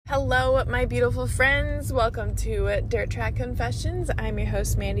Hello, my beautiful friends. Welcome to Dirt Track Confessions. I'm your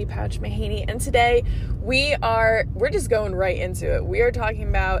host, Mandy Pouch Mahaney, and today we're just going right into it. We are talking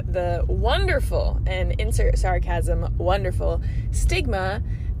about the wonderful, and insert sarcasm, wonderful stigma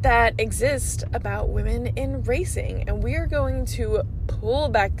that exists about women in racing. And we are going to pull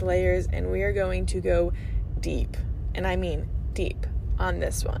back the layers, and we are going to go deep, and I mean deep, on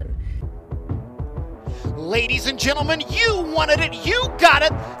this one. Ladies and gentlemen, you wanted it, you got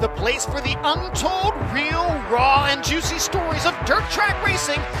it. The place for the untold, real, raw, and juicy stories of dirt track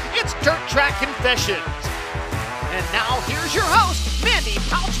racing. It's Dirt Track Confessions. And now here's your host, Mandy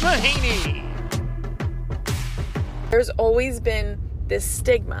Pouch Mahaney. There's always been this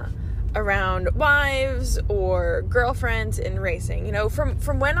stigma around wives or girlfriends in racing. You know,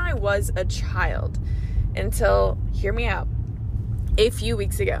 from when I was a child until, hear me out, a few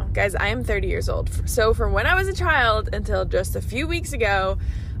weeks ago. Guys, I am 30 years old. So from when I was a child until just a few weeks ago,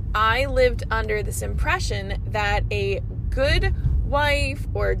 I lived under this impression that a good wife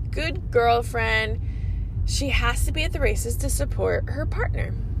or good girlfriend, she has to be at the races to support her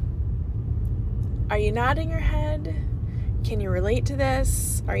partner. Are you nodding your head? Can you relate to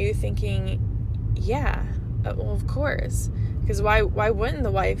this? Are you thinking, yeah, well, of course. Because why wouldn't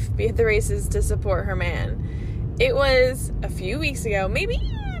the wife be at the races to support her man? It was a few weeks ago, maybe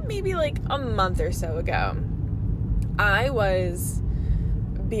like a month or so ago. I was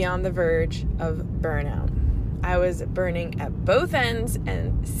beyond the verge of burnout. I was burning at both ends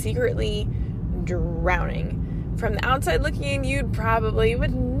and secretly drowning. From the outside looking in, you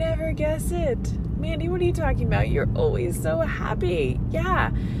would never guess it. Mandy, what are you talking about? You're always so happy. Yeah,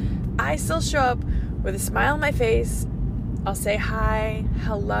 I still show up with a smile on my face. I'll say hi,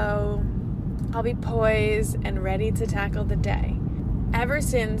 hello. I'll be poised and ready to tackle the day. Ever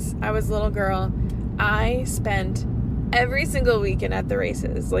since I was a little girl, I spent every single weekend at the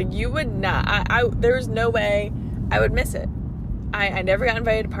races. Like, you would not, there was no way I would miss it. I never got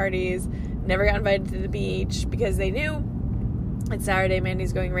invited to parties, never got invited to the beach, because they knew it's Saturday,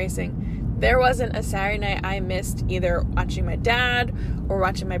 Mandy's going racing. There wasn't a Saturday night I missed either watching my dad or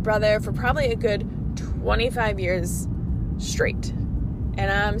watching my brother for probably a good 25 years straight. And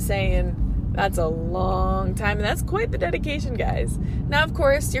I'm saying, that's a long time, and that's quite the dedication, guys. Now, of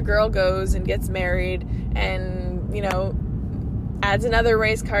course, your girl goes and gets married and, adds another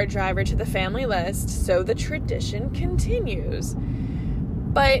race car driver to the family list, so the tradition continues.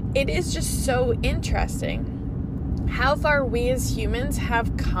 But it is just so interesting how far we as humans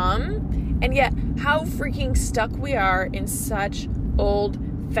have come, and yet how freaking stuck we are in such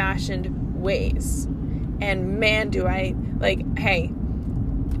old-fashioned ways. And man, do I, hey,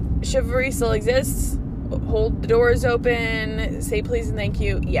 chivalry still exists. Hold the doors open. Say please and thank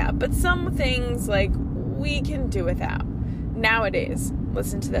you. Yeah, but some things, we can do without. Nowadays,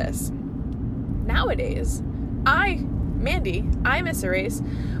 listen to this. Nowadays, Mandy, I miss a race.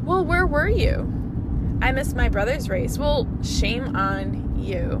 Well, where were you? I missed my brother's race. Well, shame on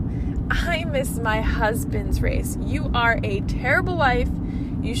you. I miss my husband's race. You are a terrible wife.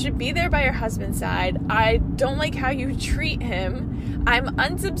 You should be there by your husband's side. I don't like how you treat him. I'm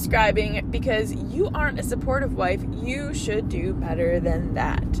unsubscribing because you aren't a supportive wife. You should do better than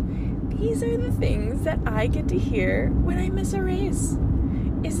that. These are the things that I get to hear when I miss a race.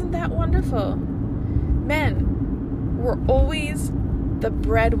 Isn't that wonderful? Men were always the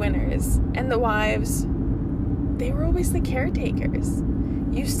breadwinners, and the wives, they were always the caretakers.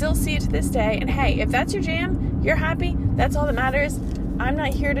 You still see it to this day, and hey, if that's your jam, you're happy, that's all that matters. I'm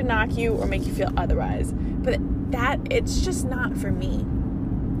not here to knock you or make you feel otherwise, but it's just not for me.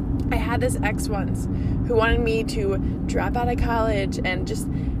 I had this ex once who wanted me to drop out of college and just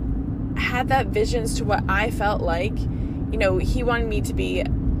had that visions to what I felt like. He wanted me to be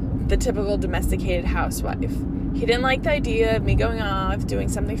the typical domesticated housewife. He didn't like the idea of me going off, doing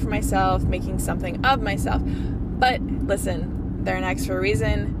something for myself, making something of myself. But listen, they're an ex for a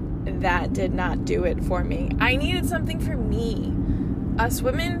reason. That did not do it for me. I needed something for me. Us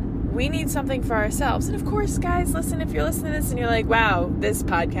women, we need something for ourselves. And of course, guys, listen, if you're listening to this and you're like, wow, this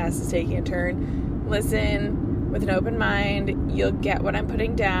podcast is taking a turn, listen with an open mind. You'll get what I'm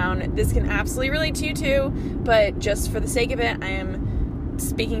putting down. This can absolutely relate to you too, but just for the sake of it, I am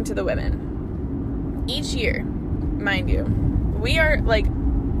speaking to the women. Each year, mind you, we are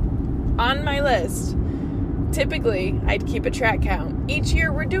on my list. Typically, I'd keep a track count. Each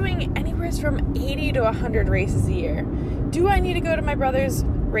year, we're doing anywhere from 80 to 100 races a year. Do I need to go to my brother's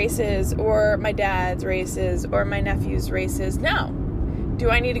races or my dad's races or my nephew's races? No. Do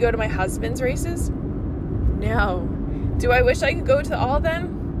I need to go to my husband's races? No. Do I wish I could go to all of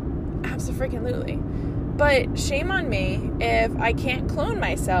them? Absolutely. But shame on me if I can't clone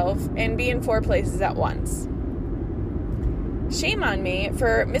myself and be in 4 places at once. Shame on me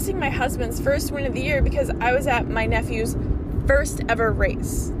for missing my husband's first win of the year because I was at my nephew's first ever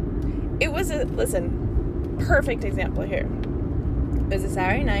race. It was perfect example here. It was a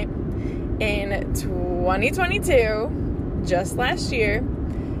Saturday night in 2022, just last year.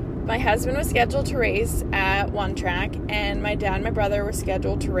 My husband was scheduled to race at one track, and my dad and my brother were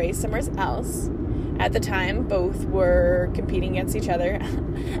scheduled to race somewhere else. At the time, both were competing against each other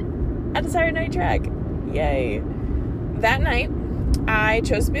at a Saturday night track. Yay. That night, I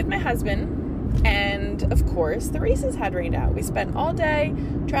chose to be with my husband, and of course, the races had rained out. We spent all day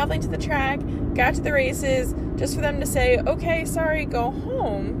traveling to the track, got to the races, just for them to say, okay, sorry, go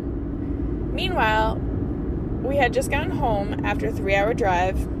home. Meanwhile, we had just gotten home after a 3-hour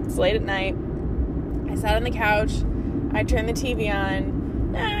drive. It's late at night. I sat on the couch. I turned the TV on.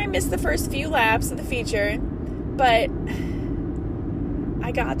 I missed the first few laps of the feature, but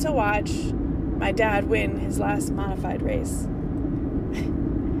I got to watch my dad win his last modified race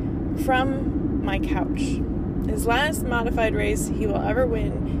from my couch. His last modified race he will ever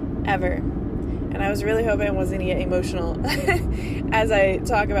win, ever. And I was really hoping I wasn't going to get emotional as I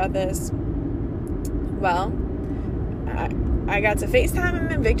talk about this. Well, I got to FaceTime him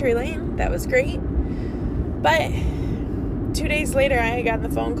in Victory Lane. That was great. But 2 days later, I got the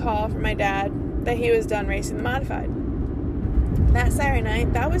phone call from my dad that he was done racing the modified. That Saturday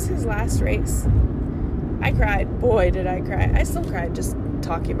night, that was his last race. I cried. Boy, did I cry. I still cried just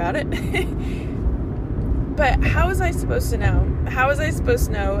talking about it. But how was I supposed to know? How was I supposed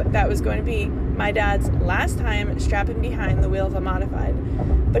to know that was going to be my dad's last time strapping behind the wheel of a modified?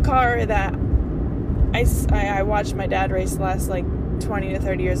 The car that I watched my dad race the last 20 to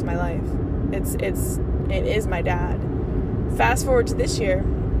 30 years of my life. It is my dad. Fast forward to this year,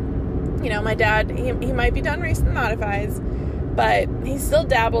 my dad, he might be done racing the modifieds, but he still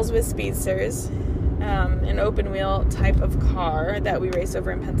dabbles with speedsters, an open wheel type of car that we race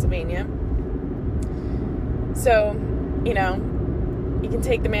over in Pennsylvania. So, you can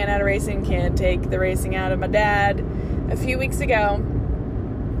take the man out of racing, can't take the racing out of my dad. A few weeks ago,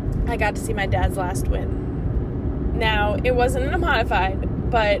 I got to see my dad's last win. Now, it wasn't in a modified,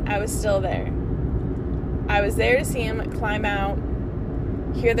 but I was still there. I was there to see him climb out,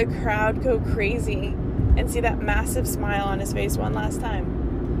 hear the crowd go crazy, and see that massive smile on his face one last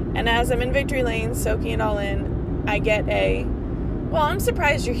time. And as I'm in Victory Lane, soaking it all in, I get well, I'm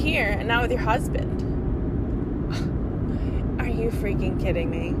surprised you're here and not with your husband. Are you freaking kidding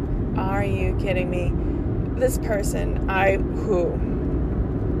me? Are you kidding me? This person, I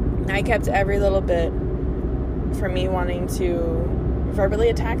kept every little bit from me wanting to verbally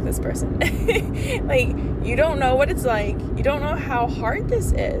attack this person. You don't know what it's like. You don't know how hard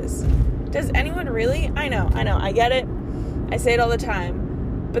this is. Does anyone really? I know, I get it. I say it all the time.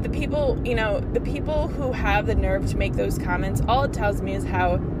 But the people who have the nerve to make those comments, all it tells me is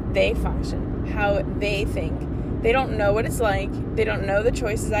how they function, how they think. They don't know what it's like. They don't know the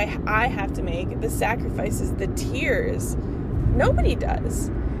choices I have to make, the sacrifices, the tears. Nobody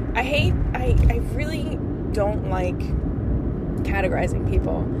does. I really don't like categorizing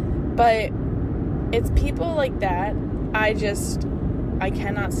people, but it's people like that I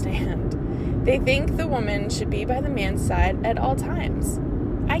cannot stand. They think the woman should be by the man's side at all times.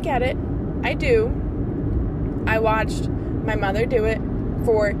 I get it. I do. I watched my mother do it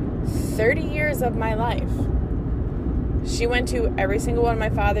for 30 years of my life. She went to every single one of my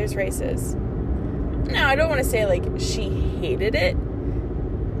father's races. Now, I don't want to say she hated it,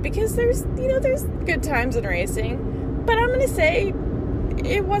 because there's good times in racing. But I'm going to say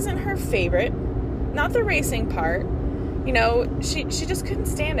it wasn't her favorite. Not the racing part. She just couldn't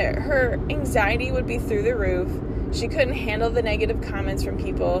stand it. Her anxiety would be through the roof. She couldn't handle the negative comments from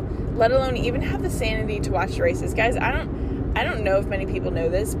people, let alone even have the sanity to watch the races. Guys, I don't know if many people know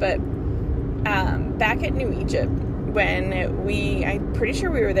this, but back at New Egypt, when I'm pretty sure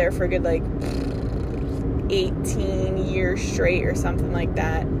we were there for a good 18 years straight or something like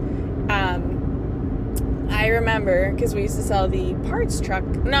that. I remember, because we used to sell the parts truck.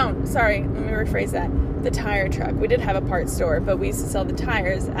 No, sorry, let me rephrase that. The tire truck. We did have a parts store, but we used to sell the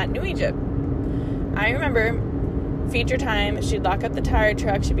tires at New Egypt. I remember feature time, she'd lock up the tire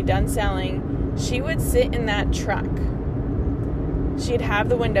truck, she'd be done selling. She would sit in that truck. She'd have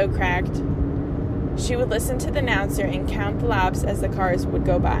the window cracked. She would listen to the announcer and count the laps as the cars would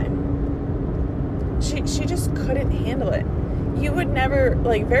go by. She just couldn't handle it. You would never,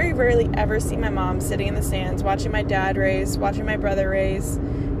 very rarely ever see my mom sitting in the stands watching my dad race, watching my brother race,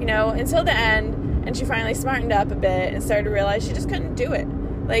 until the end. And she finally smartened up a bit and started to realize she just couldn't do it.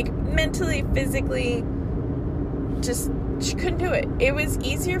 Mentally, physically, she couldn't do it. It was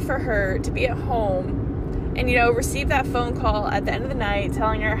easier for her to be at home and, receive that phone call at the end of the night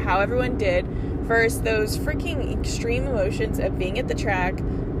telling her how everyone did versus those freaking extreme emotions of being at the track,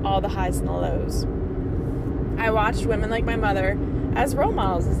 all the highs and the lows. I watched women like my mother as role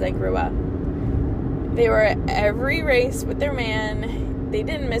models as they grew up. They were at every race with their man. They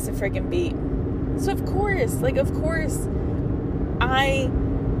didn't miss a freaking beat. So of course, I,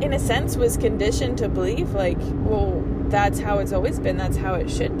 in a sense, was conditioned to believe, well, that's how it's always been. That's how it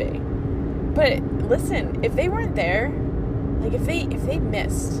should be. But listen, if they weren't there, if they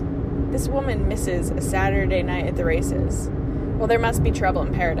missed, this woman misses a Saturday night at the races. Well, there must be trouble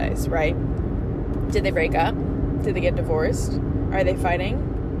in paradise, right? Did they break up? Did they get divorced? Are they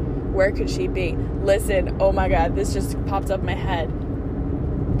fighting? Where could she be? Listen, oh my God, this just popped up in my head.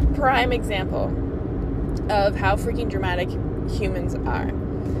 Prime example of how freaking dramatic humans are.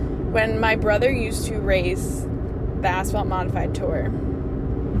 When my brother used to race the Asphalt Modified Tour,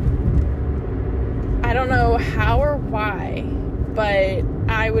 I don't know how or why, but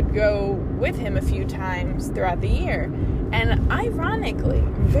I would go with him a few times throughout the year. And ironically,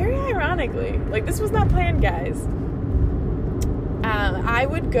 very ironically, this was not planned, guys, I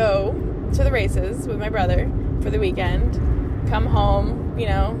would go to the races with my brother for the weekend, come home,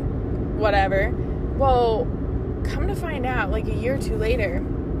 whatever. Well, come to find out, a year or two later,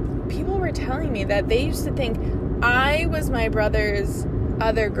 people were telling me that they used to think I was my brother's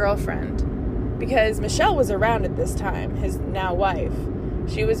other girlfriend because Michelle was around at this time, his now wife.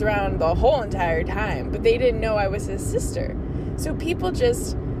 She was around the whole entire time, but they didn't know I was his sister. So people they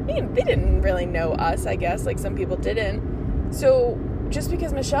didn't really know us, I guess, some people didn't. So just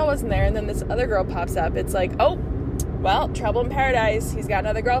because Michelle wasn't there and then this other girl pops up, it's oh, well, trouble in paradise. He's got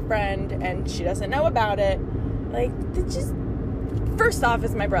another girlfriend and she doesn't know about it. Just, first off,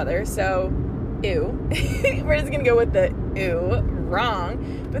 it's my brother, so ew. We're just gonna go with the ew,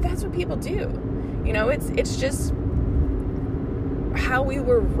 wrong. But that's what people do. It's just how we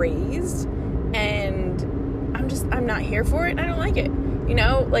were raised, and I'm not here for it, and I don't like it. You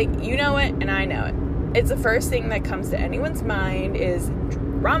know it, and I know it. It's the first thing that comes to anyone's mind is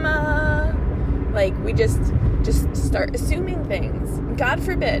drama. We just start assuming things. God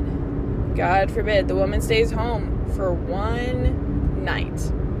forbid the woman stays home for one night.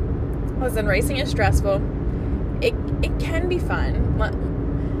 Listen, racing is stressful. It can be fun.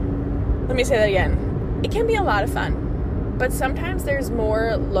 Let me say that again. It can be a lot of fun. But sometimes there's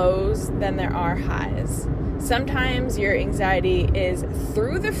more lows than there are highs. Sometimes your anxiety is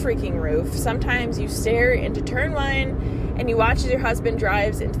through the freaking roof. Sometimes you stare into turn one and you watch as your husband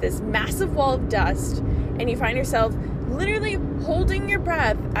drives into this massive wall of dust and you find yourself literally holding your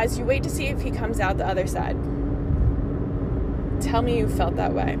breath as you wait to see if he comes out the other side. Tell me you felt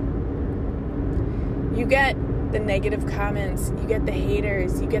that way. You get the negative comments, you get the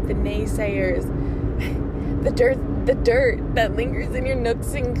haters, you get the naysayers, the dirt that lingers in your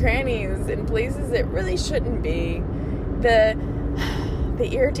nooks and crannies in places it really shouldn't be. The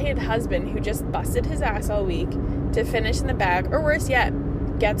irritated husband who just busted his ass all week to finish in the back, or worse yet,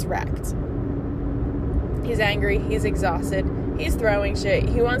 gets wrecked. He's angry, he's exhausted, he's throwing shit,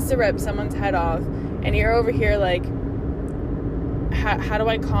 he wants to rip someone's head off, and you're over here how do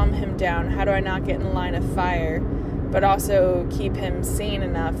I calm him down? How do I not get in the line of fire, but also keep him sane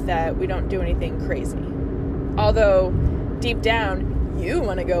enough that we don't do anything crazy? Although, deep down, you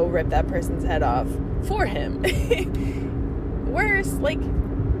want to go rip that person's head off for him. Worse,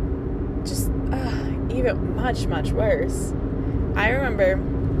 even much, much worse. I remember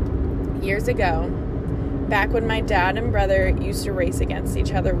years ago, back when my dad and brother used to race against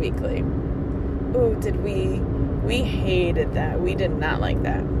each other weekly. Ooh, did we hated that. We did not like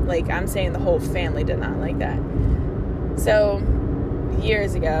that. I'm saying the whole family did not like that. So,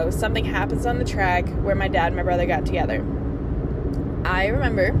 years ago, something happens on the track where my dad and my brother got together. I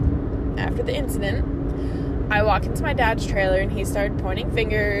remember, after the incident, I walk into my dad's trailer and he started pointing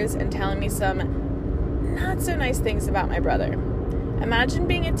fingers and telling me some not so nice things about my brother. Imagine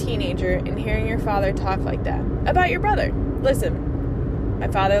being a teenager and hearing your father talk like that about your brother. Listen, my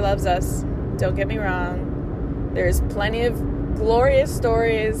father loves us. Don't get me wrong. There's plenty of glorious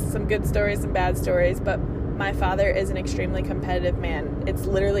stories, some good stories, some bad stories, but my father is an extremely competitive man. It's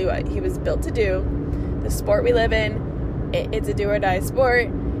literally what he was built to do. The sport we live in, it's a do-or-die sport.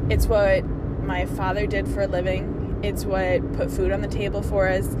 It's what my father did for a living. It's what put food on the table for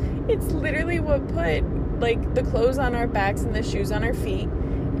us. It's literally what put, the clothes on our backs and the shoes on our feet.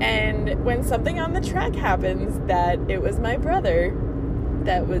 And when something on the track happens that it was my brother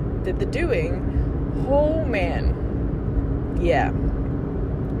that did the doing, oh man, yeah.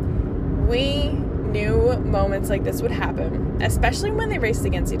 We knew moments like this would happen, especially when they raced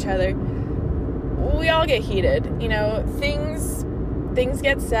against each other. We all get heated, things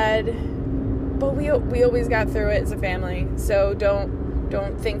get said, but we always got through it as a family. So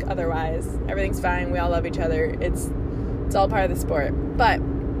don't think otherwise. Everything's fine. We all love each other. It's all part of the sport. But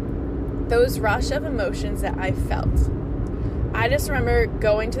those rush of emotions that I felt, I just remember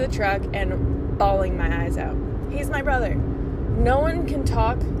going to the truck and bawling my eyes out. He's my brother. No one can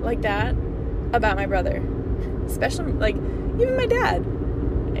talk like that about my brother, especially even my dad.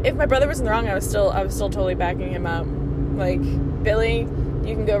 If my brother wasn't wrong, I was still totally backing him up. Billy,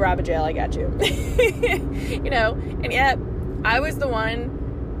 you can go rob a jail. I got you. And yet I was the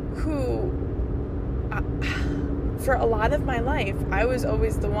one who, for a lot of my life, I was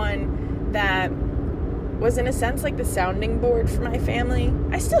always the one that was, in a sense, the sounding board for my family.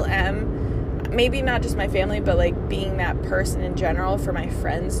 I still am. Maybe not just my family, but being that person in general for my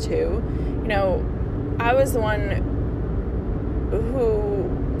friends too. I was the one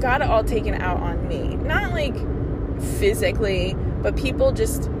who got it all taken out on me. Not physically, but people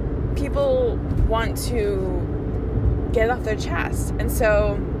want to get it off their chest. And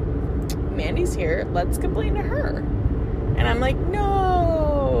so Mandy's here, let's complain to her. And I'm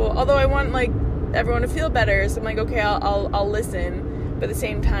no. Although I want everyone to feel better, so I'm okay, I'll listen. But at the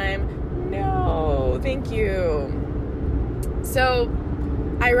same time, no, thank you. So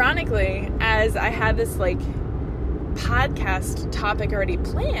ironically, as I had this podcast topic already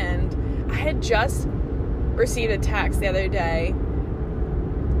planned, I had just received a text the other day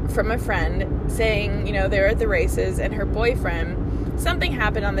from a friend saying, they were at the races and her boyfriend, something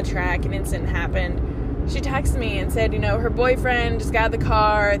happened on the track, an incident happened. She texted me and said, her boyfriend just got out of the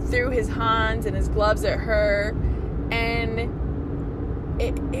car, threw his hands and his gloves at her, and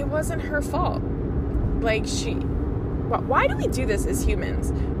it wasn't her fault. Why do we do this as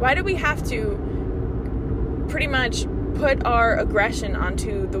humans? Why do we have to pretty much put our aggression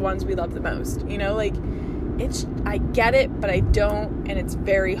onto the ones we love the most? I get it, but I don't, and it's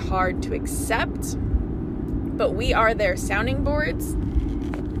very hard to accept. But we are their sounding boards.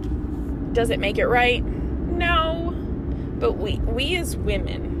 Does it make it right? No. But we as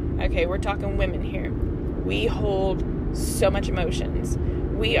women, okay, we're talking women here, we hold so much emotions.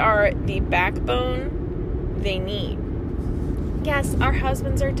 We are the backbone they need. Yes, our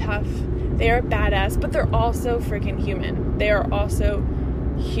husbands are tough. They are badass, but they're also freaking human. They are also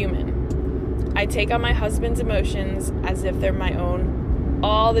human. I take on my husband's emotions as if they're my own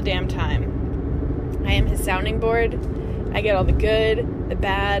all the damn time. I am his sounding board. I get all the good, the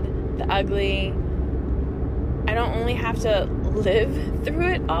bad, the ugly. I don't only have to live through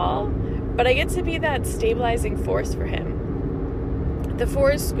it all, but I get to be that stabilizing force for him. The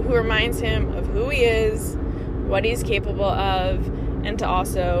force who reminds him of who he is, what he's capable of, and to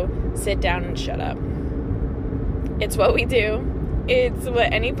also sit down and shut up. It's what we do. It's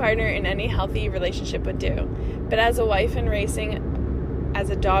what any partner in any healthy relationship would do. But as a wife in racing, as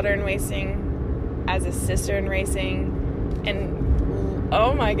a daughter in racing, as a sister in racing, and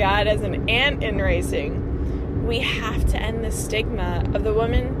oh my God, as an aunt in racing, we have to end the stigma of the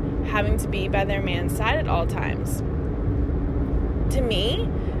woman having to be by their man's side at all times. To me,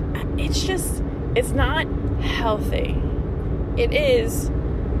 it's not healthy. It is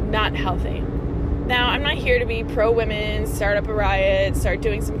not healthy. Now, I'm not here to be pro-women, start up a riot, start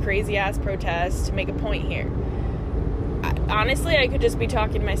doing some crazy-ass protests to make a point here. Honestly, I could just be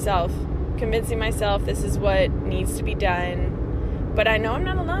talking to myself, convincing myself this is what needs to be done. But I know I'm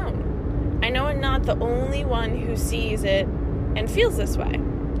not alone. I know I'm not the only one who sees it and feels this way.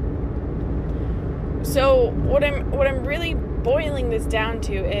 So what I'm really boiling this down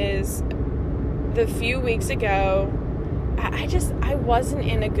to is the few weeks ago, I wasn't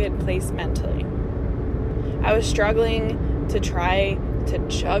in a good place mentally. I was struggling to try to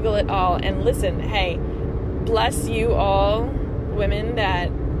juggle it all. And listen, hey, bless you all women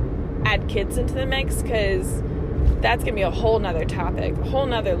that add kids into the mix, because that's going to be a whole nother topic, a whole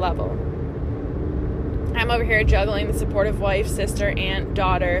nother level. I'm over here juggling the supportive wife, sister, aunt,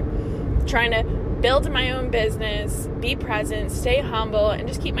 daughter, trying to build my own business, be present, stay humble, and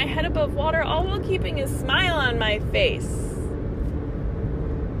just keep my head above water, all while keeping a smile on my face.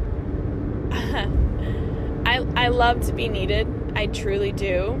 I love to be needed. I truly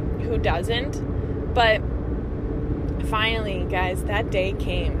do. Who doesn't? But finally, guys, that day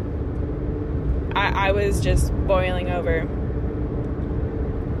came. I was just boiling over.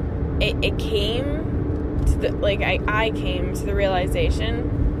 It came to the, I came to the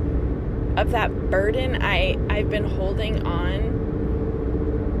realization of that burden I've been holding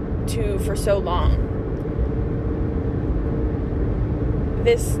on to for so long.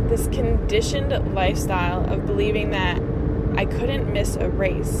 this conditioned lifestyle of believing that I couldn't miss a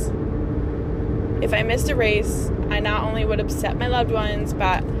race. If I missed a race, I not only would upset my loved ones,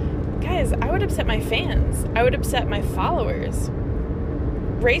 but guys, I would upset my fans. I would upset my followers.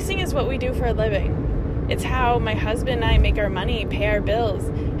 Racing is what we do for a living. It's how my husband and I make our money, pay our bills.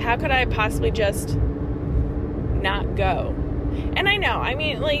 How could I possibly just not go? And I know, I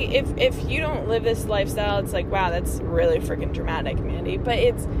mean, like, if you don't live this lifestyle, it's like, wow, that's really freaking dramatic, Mandy. But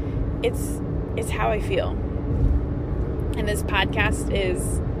it's how I feel. And this podcast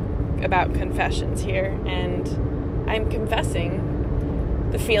is about confessions here, and I'm confessing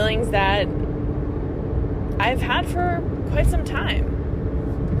the feelings that I've had for quite some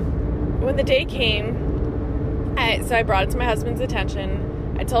time. When the day came, so I brought it to my husband's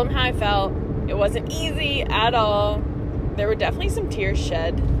attention. I told him how I felt. It wasn't easy at all. There were definitely some tears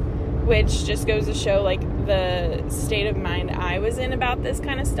shed, which just goes to show, like, the state of mind I was in about this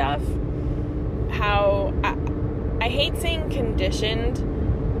kind of stuff. How I hate saying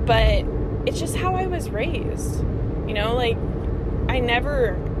conditioned, but it's just how I was raised. You know, like, I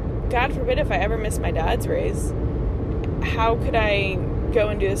never, God forbid if I ever missed my dad's race, how could I go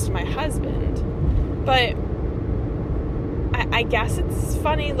and do this to my husband? But I guess it's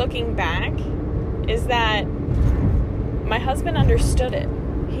funny looking back, is that my husband understood it.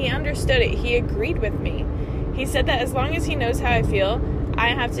 He understood it. He agreed with me. He said that as long as he knows how I feel, I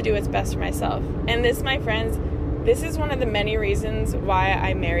have to do what's best for myself. And this, my friends, this is one of the many reasons why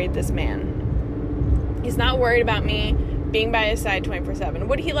I married this man. He's not worried about me being by his side 24/7.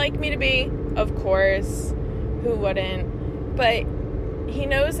 Would he like me to be? Of course. Who wouldn't? But he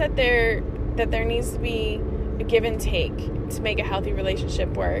knows that there needs to be a give and take to make a healthy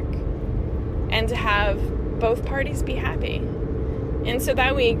relationship work, and to have both parties be happy. And so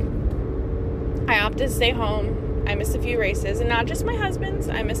that week, I opted to stay home. I missed a few races, and not just my husband's.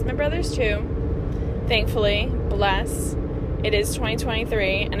 I missed my brother's too. Thankfully, bless, it is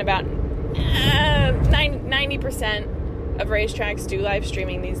 2023, and about 90% of racetracks do live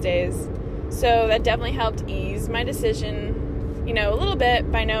streaming these days. So that definitely helped ease my decision, you know, a little bit,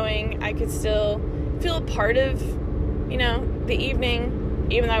 by knowing I could still feel a part of, you know, the evening,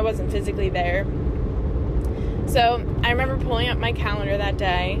 even though I wasn't physically there. So I remember pulling up my calendar that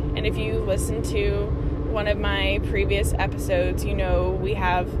day, and if you listen to one of my previous episodes, you know we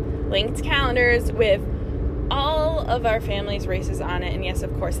have linked calendars with all of our family's races on it, and yes,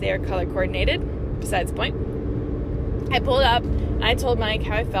 of course, they are color coordinated, besides the point. I pulled up, and I told Mike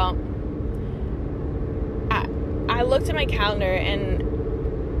how I felt. I looked at my calendar, and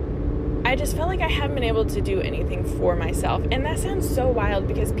I just felt like I haven't been able to do anything for myself. And that sounds so wild,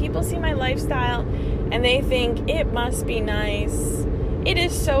 because people see my lifestyle and they think it must be nice. It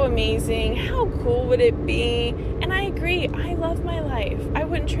is so amazing. How cool would it be? And I agree. I love my life. I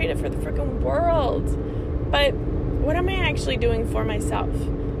wouldn't trade it for the freaking world. But what am I actually doing for myself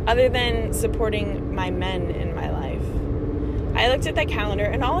other than supporting my men in my life? I looked at that calendar,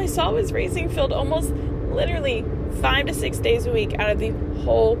 and all I saw was racing filled almost literally 5 to 6 days a week out of the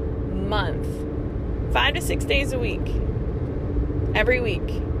whole month. 5 to 6 days a week. Every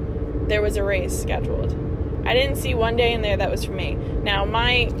week there was a race scheduled. I didn't see one day in there that was for me. Now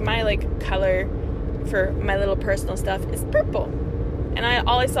my like color for my little personal stuff is purple, and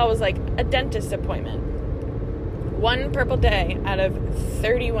all I saw was like a dentist appointment. One purple day out of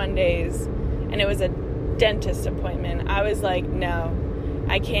 31 days, and it was a dentist appointment. I was like, no,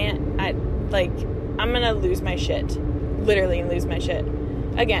 I can't. I'm gonna lose my shit. Literally lose my shit.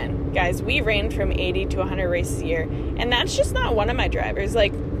 Again, guys, we ran from 80 to 100 races a year, and that's just not one of my drivers.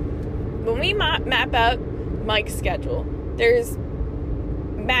 Like, when we map out Mike's schedule, there's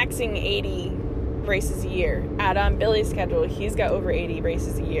maxing 80 races a year. Add on Billy's schedule, he's got over 80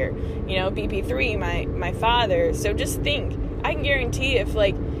 races a year. You know, BP3, my father. So just think, I can guarantee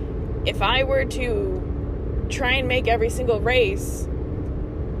if I were to try and make every single race,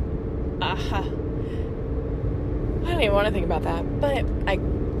 I don't even want to think about that, but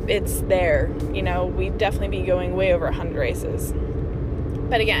it's there. You know, we'd definitely be going way over 100 races.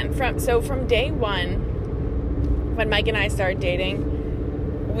 But again, from day one, when Mike and I started dating,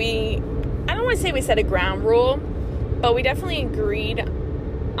 I don't want to say we set a ground rule, but we definitely agreed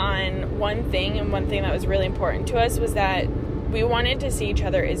on one thing, and one thing that was really important to us was that we wanted to see each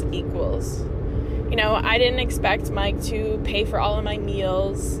other as equals. You know, I didn't expect Mike to pay for all of my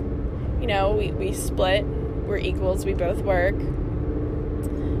meals. You know, we split. We're equals. We both work.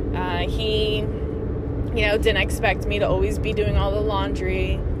 He, you know, didn't expect me to always be doing all the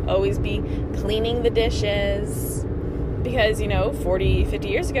laundry, always be cleaning the dishes, because, you know, 40, 50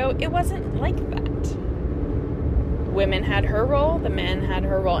 years ago, it wasn't like that. women had her role, the men had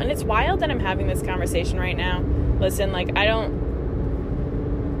her role. And it's wild that I'm having this conversation right now. Listen, like, I don't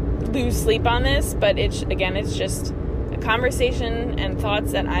lose sleep on this, but it's just a conversation and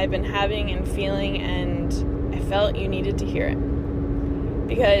thoughts that I've been having and feeling, and I felt you needed to hear it.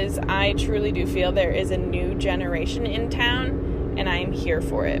 Because I truly do feel there is a new generation in town, and I am here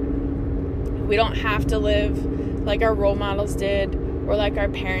for it. We don't have to live like our role models did or like our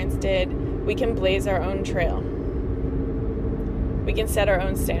parents did. We can blaze our own trail. We can set our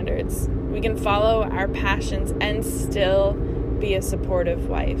own standards. We can follow our passions and still be a supportive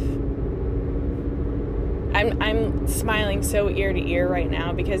wife. I'm smiling so ear to ear right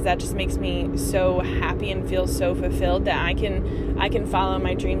now because that just makes me so happy and feel so fulfilled that I can follow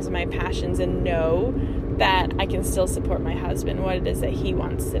my dreams and my passions and know that I can still support my husband, what it is that he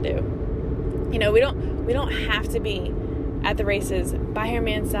wants to do. You know, we don't have to be at the races by our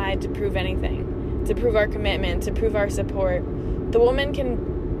man's side to prove anything, to prove our commitment, to prove our support. The woman can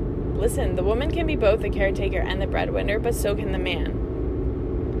be both the caretaker and the breadwinner, but so can the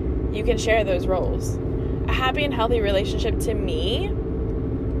man. You can share those roles. A happy and healthy relationship to me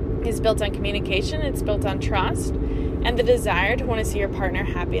is built on communication, it's built on trust, and the desire to want to see your partner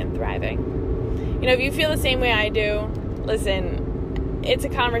happy and thriving. You know, if you feel the same way I do, listen, it's a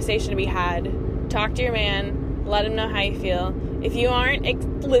conversation to be had. Talk to your man, let him know how you feel. If you aren't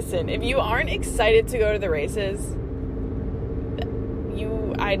excited to go to the races,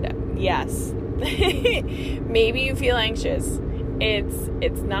 yes. Maybe you feel anxious.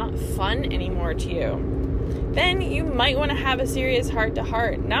 It's not fun anymore to you. Then you might want to have a serious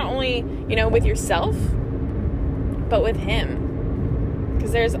heart-to-heart, not only, you know, with yourself, but with him.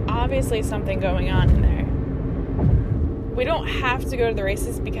 Because there's obviously something going on in there. We don't have to go to the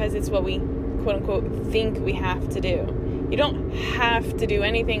races because it's what we, quote-unquote, think we have to do. You don't have to do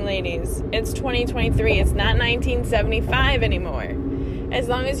anything, ladies. It's 2023. It's not 1975 anymore. As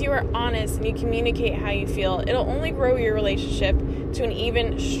long as you are honest and you communicate how you feel, it'll only grow your relationship to an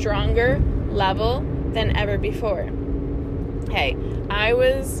even stronger level than ever before. Hey, I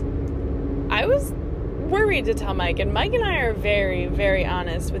was worried to tell Mike, and Mike and I are very, very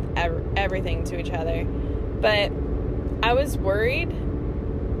honest with everything to each other. But I was worried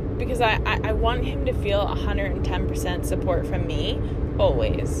because I want him to feel 110% support from me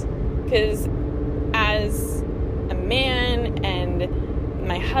always. Because as a man and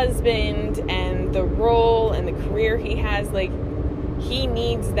my husband and the role and the career he has, like, he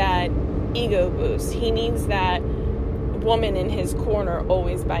needs that ego boost. He needs that woman in his corner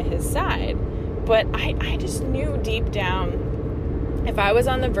always by his side. But I just knew deep down, if I was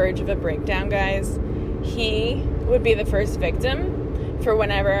on the verge of a breakdown, guys, he would be the first victim for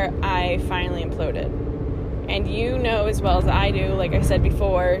whenever I finally imploded. And you know as well as I do, like I said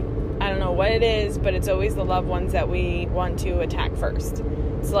before, I don't know what it is, but it's always the loved ones that we want to attack first.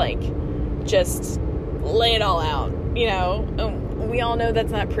 It's like, just lay it all out, you know? We all know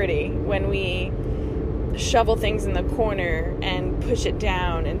that's not pretty when we shovel things in the corner and push it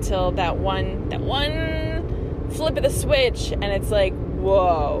down until that one flip of the switch, and it's like,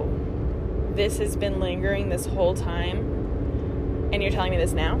 whoa, this has been lingering this whole time, and you're telling me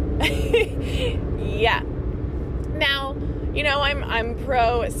this now? Yeah. Now, you know, I'm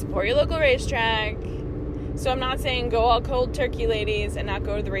pro support your local racetrack, so I'm not saying go all cold turkey, ladies, and not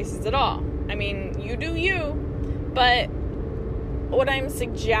go to the races at all. I mean, you do you, but what I'm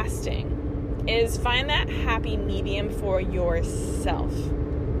suggesting is find that happy medium for yourself.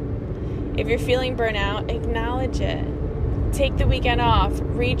 If you're feeling burnout, acknowledge it. Take the weekend off,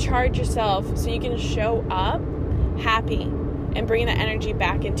 recharge yourself so you can show up happy and bring that energy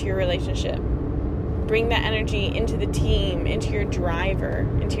back into your relationship. Bring that energy into the team, into your driver,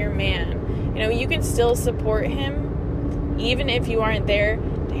 into your man. You know, you can still support him even if you aren't there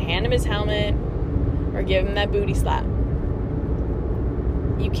to hand him his helmet or give him that booty slap.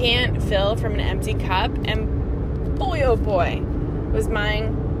 You can't fill from an empty cup, and boy, oh boy, was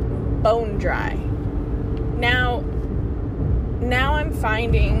mine bone dry. Now I'm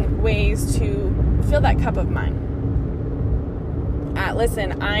finding ways to fill that cup of mine.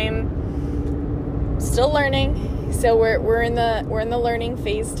 Listen, I'm still learning, so we're in the learning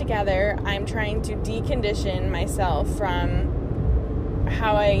phase together. I'm trying to decondition myself from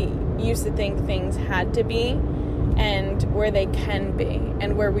how I used to think things had to be, and where they can be,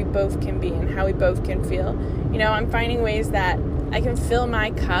 and where we both can be, and how we both can feel. You know, I'm finding ways that I can fill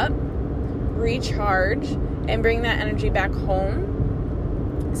my cup, recharge, and bring that energy back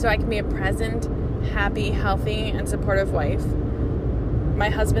home so I can be a present, happy, healthy, and supportive wife my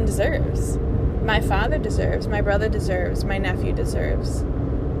husband deserves, my father deserves, my brother deserves, my nephew deserves.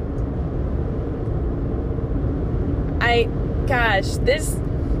 Gosh, this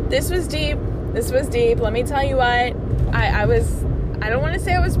was deep. This was deep. Let me tell you what, I don't want to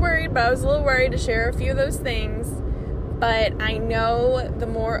say I was worried, but I was a little worried to share a few of those things. But I know the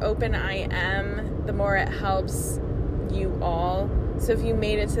more open I am, the more it helps you all. So if you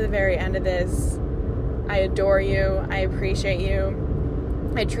made it to the very end of this, I adore you. I appreciate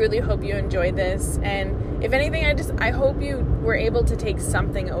you. I truly hope you enjoyed this. And if anything, I hope you were able to take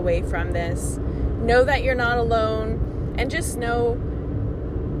something away from this. Know that you're not alone. And just know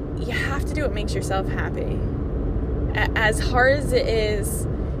you have to do what makes yourself happy. As hard as it is,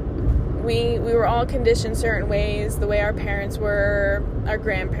 we were all conditioned certain ways, the way our parents were, our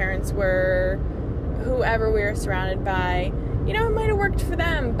grandparents were, whoever we were surrounded by. You know, it might have worked for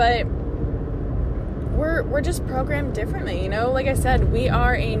them, but we're just programmed differently. You know, like I said, we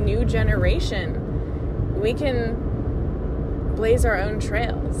are a new generation. We can blaze our own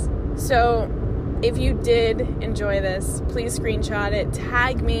trails. So if you did enjoy this, please screenshot it,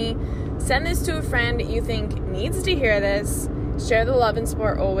 tag me, send this to a friend you think needs to hear this. Share the love and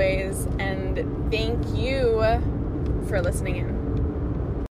support always, and thank you for listening in.